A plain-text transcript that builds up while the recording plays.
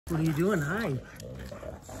What are you doing? Hi.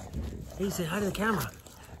 Hey, say hi to the camera.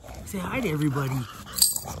 Say hi to everybody.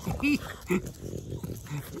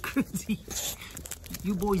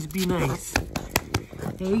 You boys be nice.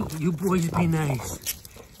 Hey, you boys be nice.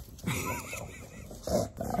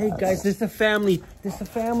 Hey guys, this is a family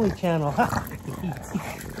channel.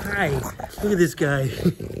 Hi. Look at this guy.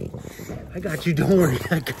 I got you, don't worry.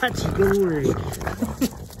 I got you, don't worry.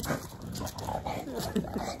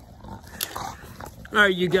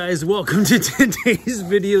 Alright, you guys, welcome to today's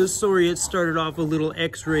video. Sorry it started off a little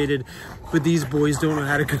X-rated, but these boys don't know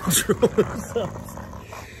how to control themselves.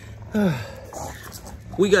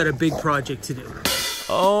 We got a big project to do.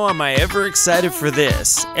 Oh, am I ever excited for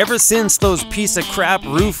this. Ever since those piece of crap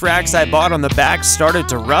roof racks I bought on the back started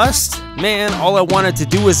to rust, man, all I wanted to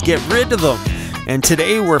do was get rid of them. And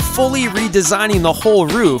today we're fully redesigning the whole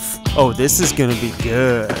roof. Oh, this is gonna be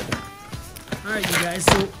good. Alright, you guys,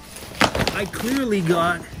 so I clearly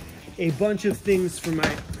got a bunch of things for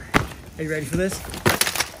my... Are you ready for this?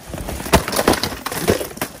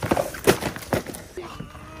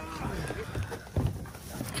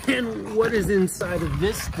 And what is inside of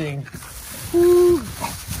this thing? Woo.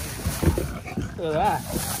 Look at that.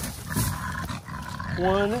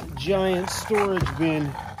 One giant storage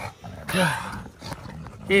bin.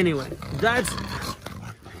 Anyway, that's...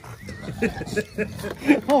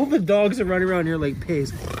 All the dogs are running around here like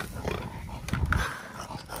pigs.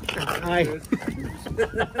 Hi.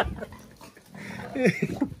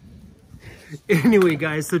 Anyway,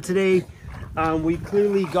 guys, so today we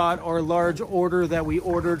clearly got our large order that we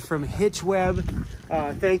ordered from HitchWeb.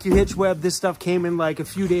 Thank you, HitchWeb. This stuff came in like a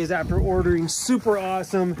few days after ordering. Super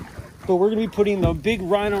awesome. But we're gonna be putting the big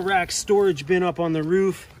Rhino rack storage bin up on the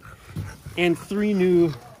roof and 3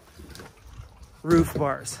 new roof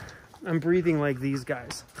bars. I'm breathing like these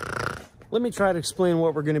guys. Let me try to explain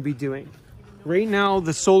what we're gonna be doing. Right now,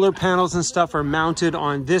 the solar panels and stuff are mounted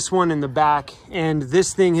on this one in the back, and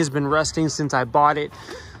this thing has been rusting since I bought it.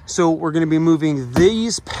 So we're gonna be moving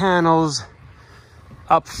these panels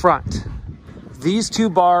up front. These 2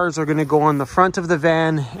 bars are gonna go on the front of the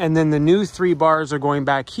van, and then the new 3 bars are going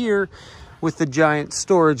back here with the giant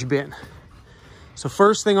storage bin. So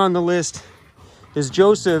first thing on the list is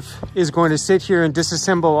Joseph is going to sit here and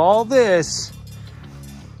disassemble all this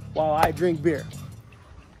while I drink beer.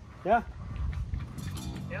 Yeah?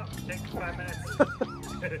 Yep, takes 5 minutes.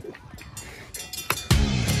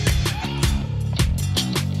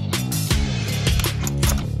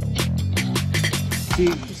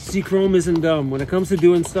 See, Chrome isn't dumb. When it comes to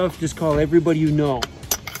doing stuff, just call everybody you know.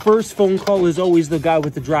 First phone call is always the guy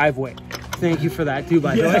with the driveway. Thank you for that too,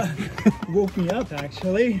 by the way. Woke me up,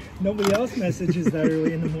 actually. Nobody else messages that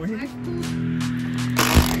early in the morning.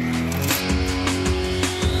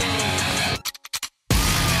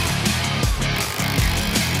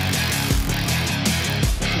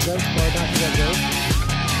 Is that as far back as that goes?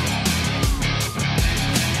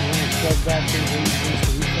 Plug back in.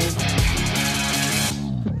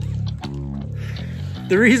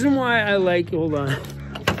 The reason why I like, hold on.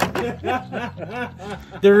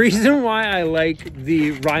 The reason why I like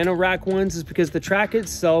the Rhino rack ones is because the track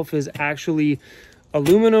itself is actually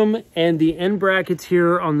aluminum, and the end brackets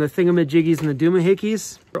here on the thingamajiggies and the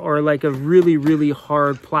doomahickeys are like a really, really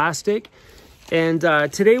hard plastic. And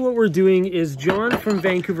today what we're doing is John from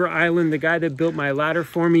Vancouver Island, the guy that built my ladder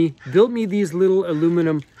for me, built me these little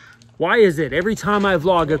aluminum. Why is it every time I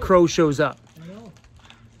vlog a crow shows up? I know.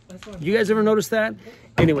 You guys ever notice that?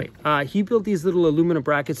 Anyway, he built these little aluminum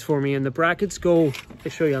brackets for me, and the brackets go,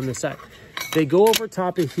 I'll show you on this side. They go over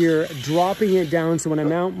top of here, dropping it down, so when I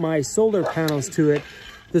mount my solar panels to it,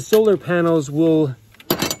 the solar panels will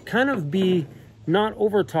kind of be not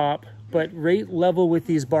over top, but right level with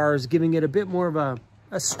these bars, giving it a bit more of a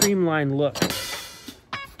streamlined look. Tap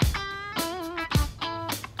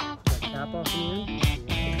off in the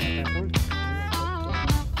end.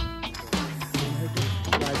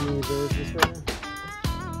 This right now.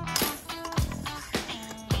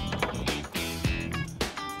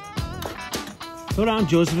 Slow down,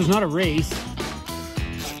 Joseph. It's not a race.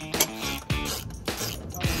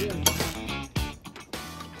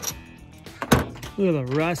 Look at the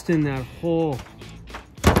rust in that hole.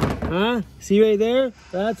 Huh? See right there?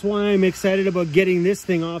 That's why I'm excited about getting this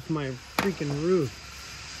thing off my freaking roof.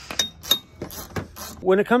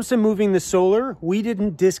 When it comes to moving the solar, we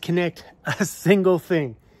didn't disconnect a single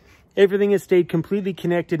thing. Everything has stayed completely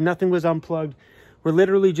connected. Nothing was unplugged. We're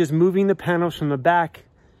literally just moving the panels from the back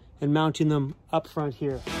and mounting them up front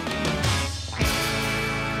here.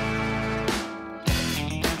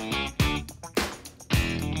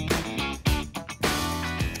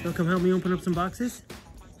 You'll come help me open up some boxes?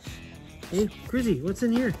 Hey, CRUZ, what's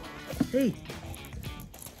in here? Hey.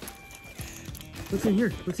 What's in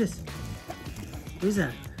here? What's this? What is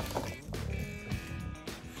that?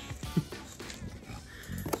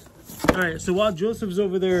 All right, so while Joseph's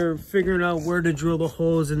over there figuring out where to drill the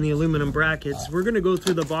holes in the aluminum brackets, we're gonna go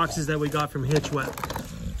through the boxes that we got from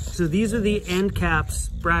Hitchweb. So these are the end caps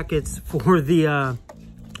brackets for the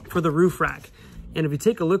roof rack. And if you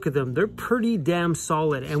take a look at them, they're pretty damn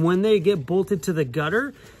solid. And when they get bolted to the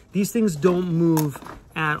gutter, these things don't move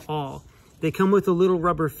at all. They come with a little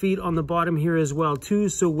rubber feet on the bottom here as well too.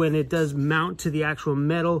 So when it does mount to the actual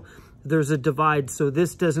metal, there's a divide. So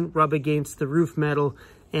this doesn't rub against the roof metal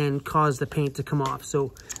and cause the paint to come off.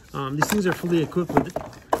 So these things are fully equipped with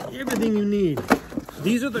everything you need.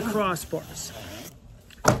 These are the crossbars.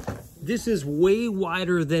 This is way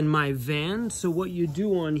wider than my van. So what you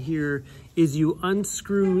do on here is you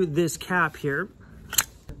unscrew this cap here.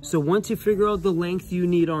 So once you figure out the length you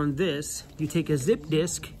need on this, you take a zip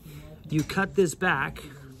disc, you cut this back,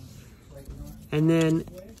 and then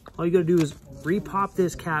all you gotta do is repop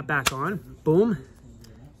this cap back on, boom,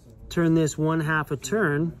 turn this 1/2 a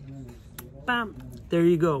turn, bam, there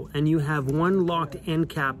you go. And you have one locked end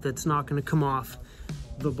cap that's not gonna come off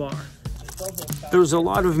the bar. There's a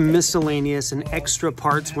lot of miscellaneous and extra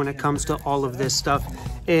parts when it comes to all of this stuff.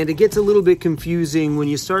 And it gets a little bit confusing when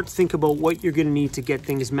you start to think about what you're gonna need to get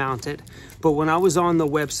things mounted. But when I was on the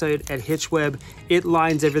website at Hitchweb, it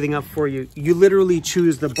lines everything up for you. You literally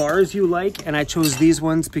choose the bars you like, and I chose these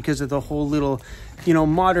ones because of the whole little, you know,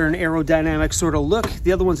 modern aerodynamic sort of look.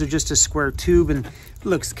 The other ones are just a square tube and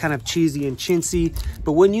looks kind of cheesy and chintzy.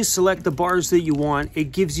 But when you select the bars that you want,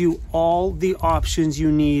 it gives you all the options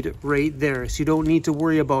you need right there. So you don't need to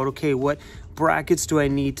worry about, okay, what brackets do I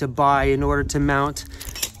need to buy in order to mount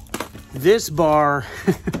this bar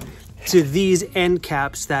to these end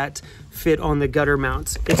caps that fit on the gutter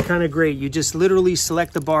mounts. It's kind of great. You just literally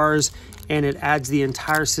select the bars and it adds the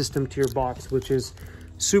entire system to your box, which is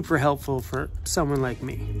super helpful for someone like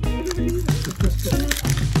me. You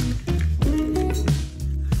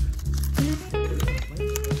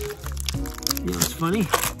know what's funny?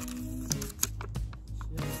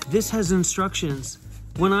 This has instructions.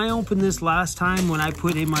 When I opened this last time, when I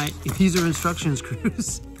put in these are instructions,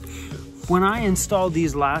 CRUZ. When I installed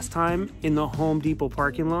these last time in the Home Depot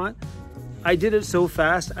parking lot, I did it so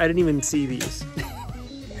fast, I didn't even see these.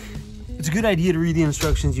 It's a good idea to read the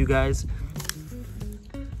instructions, you guys.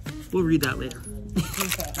 We'll read that later.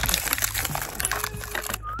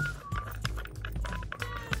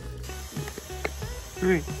 All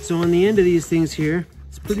right, so on the end of these things here,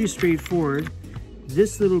 it's pretty straightforward.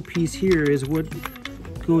 This little piece here is what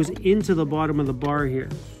goes into the bottom of the bar here.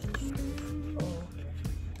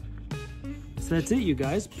 So that's it, you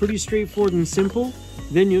guys. Pretty straightforward and simple.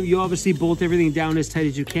 Then you obviously bolt everything down as tight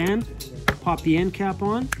as you can, pop the end cap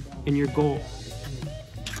on, and you're gold.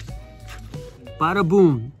 Bada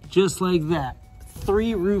boom, just like that.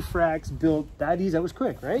 3 roof racks built that easy. That was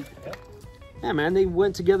quick, right? Yep. Yeah, man, they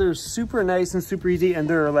went together super nice and super easy, and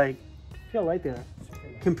they're like, I feel like that.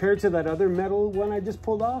 Compared to that other metal one I just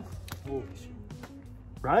pulled off. Holy shit.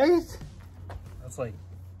 Right? That's like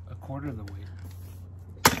a quarter of the weight.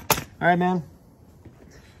 All right, man.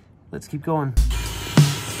 Let's keep going.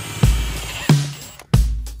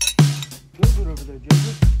 Good over there,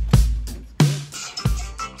 Joseph.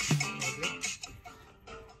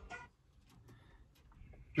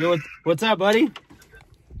 Yo, what's up, buddy?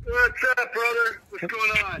 What's up, brother? What's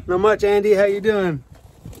going on? Not much, Andy. How you doing?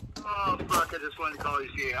 Oh, fuck, I just wanted to call you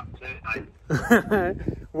say hi.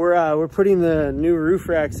 We're putting the new roof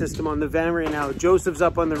rack system on the van right now. Joseph's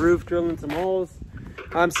up on the roof drilling some holes.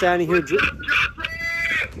 I'm standing here,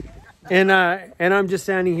 and I'm just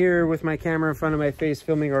standing here with my camera in front of my face,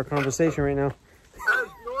 filming our conversation right now. That's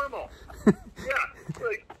normal. Yeah,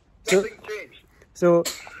 like nothing changed. So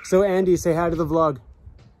Andy, say hi to the vlog.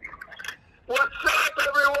 What's up,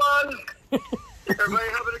 everyone? Everybody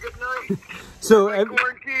having a good night? So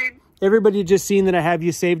Quarantine. everybody just seen that I have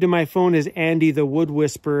you saved in my phone as Andy the Wood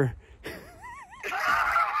Whisperer.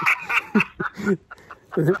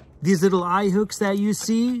 These little eye hooks that you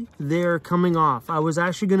see, they're coming off. I was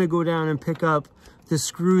actually going to go down and pick up the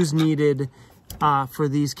screws needed for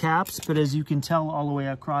these caps, but as you can tell all the way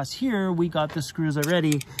across here, we got the screws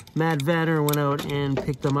already. Matt Vanner went out and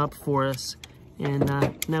picked them up for us, and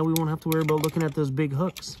now we won't have to worry about looking at those big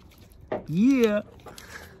hooks. Yeah.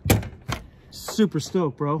 Super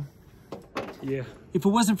stoked, bro. Yeah. If it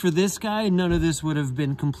wasn't for this guy, none of this would have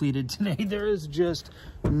been completed today. There is just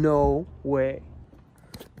no way.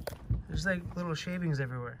 There's like little shavings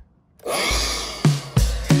everywhere.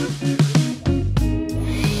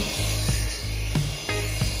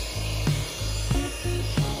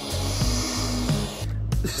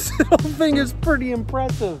 This little thing is pretty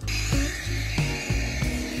impressive.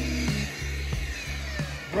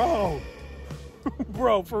 Bro.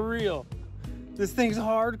 Bro, for real. This thing's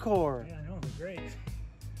hardcore. Yeah, I know, they're great.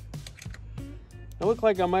 I look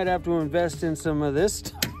like I might have to invest in some of this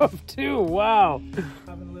stuff too. Wow.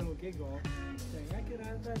 Having a little giggle. Saying, I could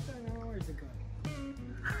have that thing. Oh, where's it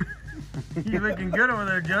going? You looking good over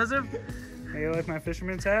there, Joseph? Hey, you like my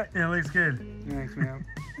fisherman's hat? Yeah, it looks good. Thanks, man.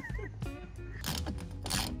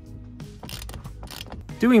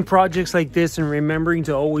 Doing projects like this and remembering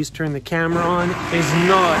to always turn the camera on is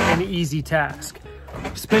not an easy task.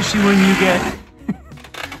 Especially when you get...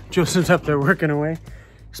 Joseph's up there working away.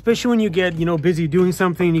 Especially when you get, you know, busy doing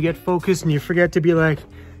something and you get focused and you forget to be like,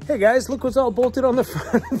 hey guys, look what's all bolted on the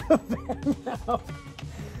front of the van now.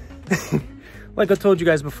 Like I told you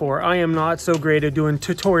guys before, I am not so great at doing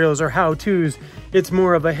tutorials or how-tos. It's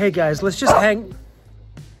more of a, hey guys, let's just hang...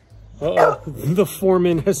 Uh-oh, the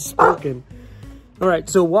foreman has spoken. All right,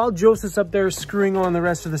 so while Joseph's up there screwing on the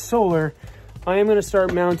rest of the solar, I am gonna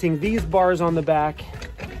start mounting these bars on the back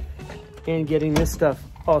and getting this stuff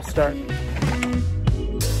all started.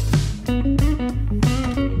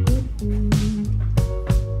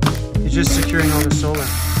 He's just securing all the solar.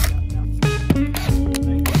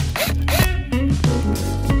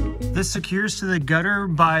 This secures to the gutter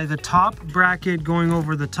by the top bracket going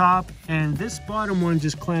over the top, and this bottom one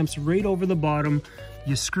just clamps right over the bottom.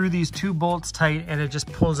 You screw these two bolts tight and it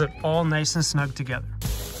just pulls it all nice and snug together.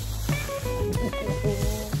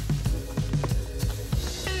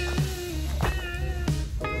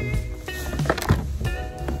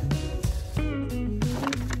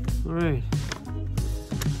 All right.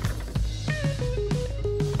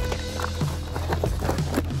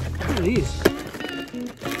 What are these?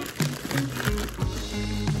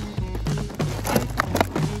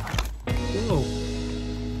 Whoa.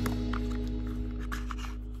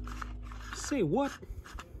 Say what?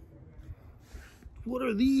 What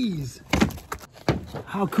are these?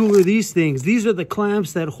 How cool are these things? These are the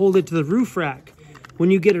clamps that hold it to the roof rack.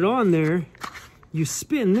 When you get it on there, you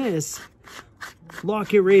spin this,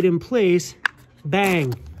 lock it right in place,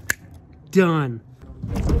 bang, done.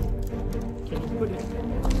 Can you put it,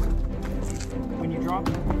 when you drop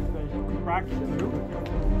it, the rack to the roof?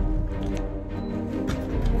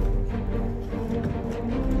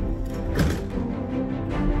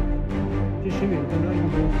 Just shimmy it, they're not even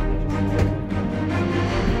bolted.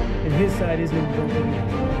 And his side isn't even bolted yet.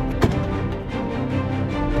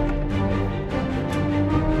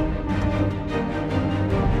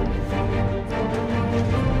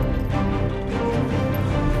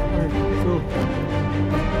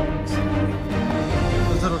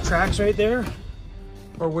 Those little tracks right there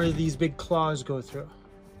are where these big claws go through.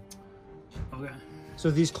 Okay.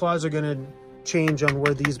 So these claws are going to change on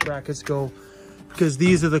where these brackets go, because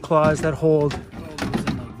these are the claws that hold. Oh, it goes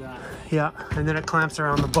in like that. Yeah, and then it clamps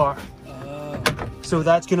around the bar. So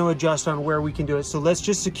that's going to adjust on where we can do it. So let's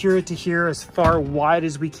just secure it to here as far wide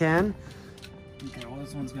as we can. Okay, well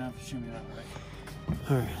this one's going to have to shimmy that way.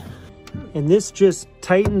 All right. And this just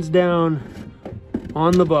tightens down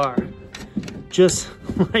on the bar, just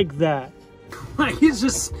like that. Like it's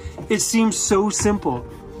just, it seems so simple.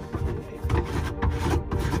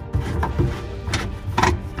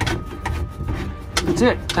 That's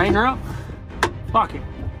it, tighten her up, lock it.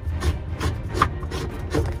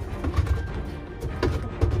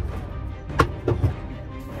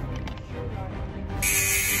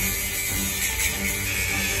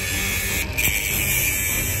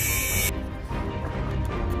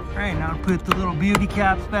 All right, now put the little beauty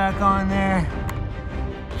caps back on there.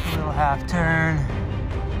 A little half turn.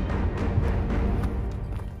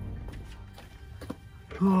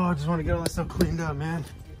 Oh, I just want to get all this stuff cleaned up, man.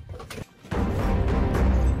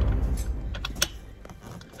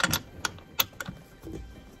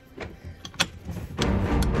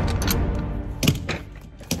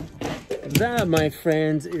 That, my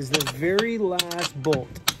friends, is the very last bolt.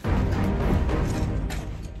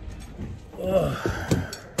 Ugh.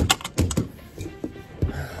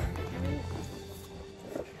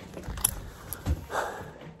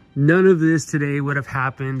 None of this today would have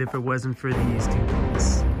happened if it wasn't for these two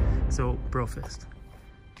guys. So, bro fist.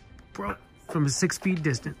 Bro, from a 6 feet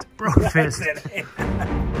distance. Bro fist.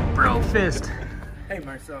 Bro fist. Hey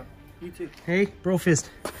Marcel, you too. Hey, bro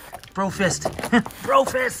fist. Bro fist. Bro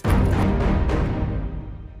fist.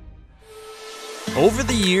 Over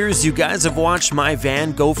the years, you guys have watched my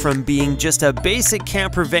van go from being just a basic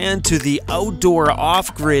camper van to the outdoor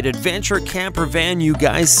off-grid adventure camper van you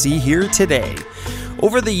guys see here today.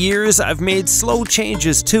 Over the years, I've made slow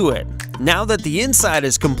changes to it. Now that the inside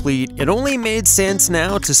is complete, it only made sense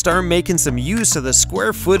now to start making some use of the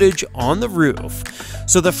square footage on the roof.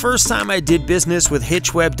 So the first time I did business with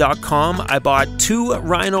hitchweb.com, I bought 2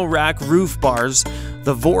 Rhino rack roof bars,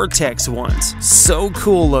 the VORTEX ones, so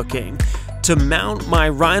cool looking, to mount my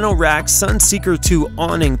Rhino rack Sunseeker 2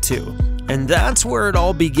 awning to. And that's where it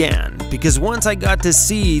all began, because once I got to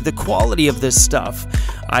see the quality of this stuff,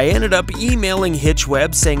 I ended up emailing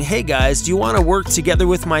Hitchweb saying, hey guys, do you want to work together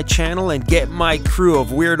with my channel and get my crew of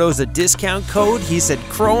weirdos a discount code? He said,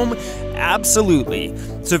 Chrome, absolutely.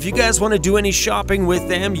 So if you guys want to do any shopping with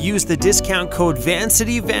them, use the discount code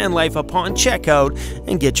VANCITY VANLIFE upon checkout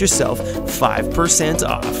and get yourself 5%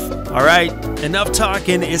 off. All right, enough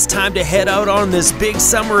talking. It's time to head out on this big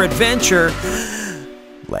summer adventure.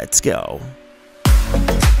 Let's go.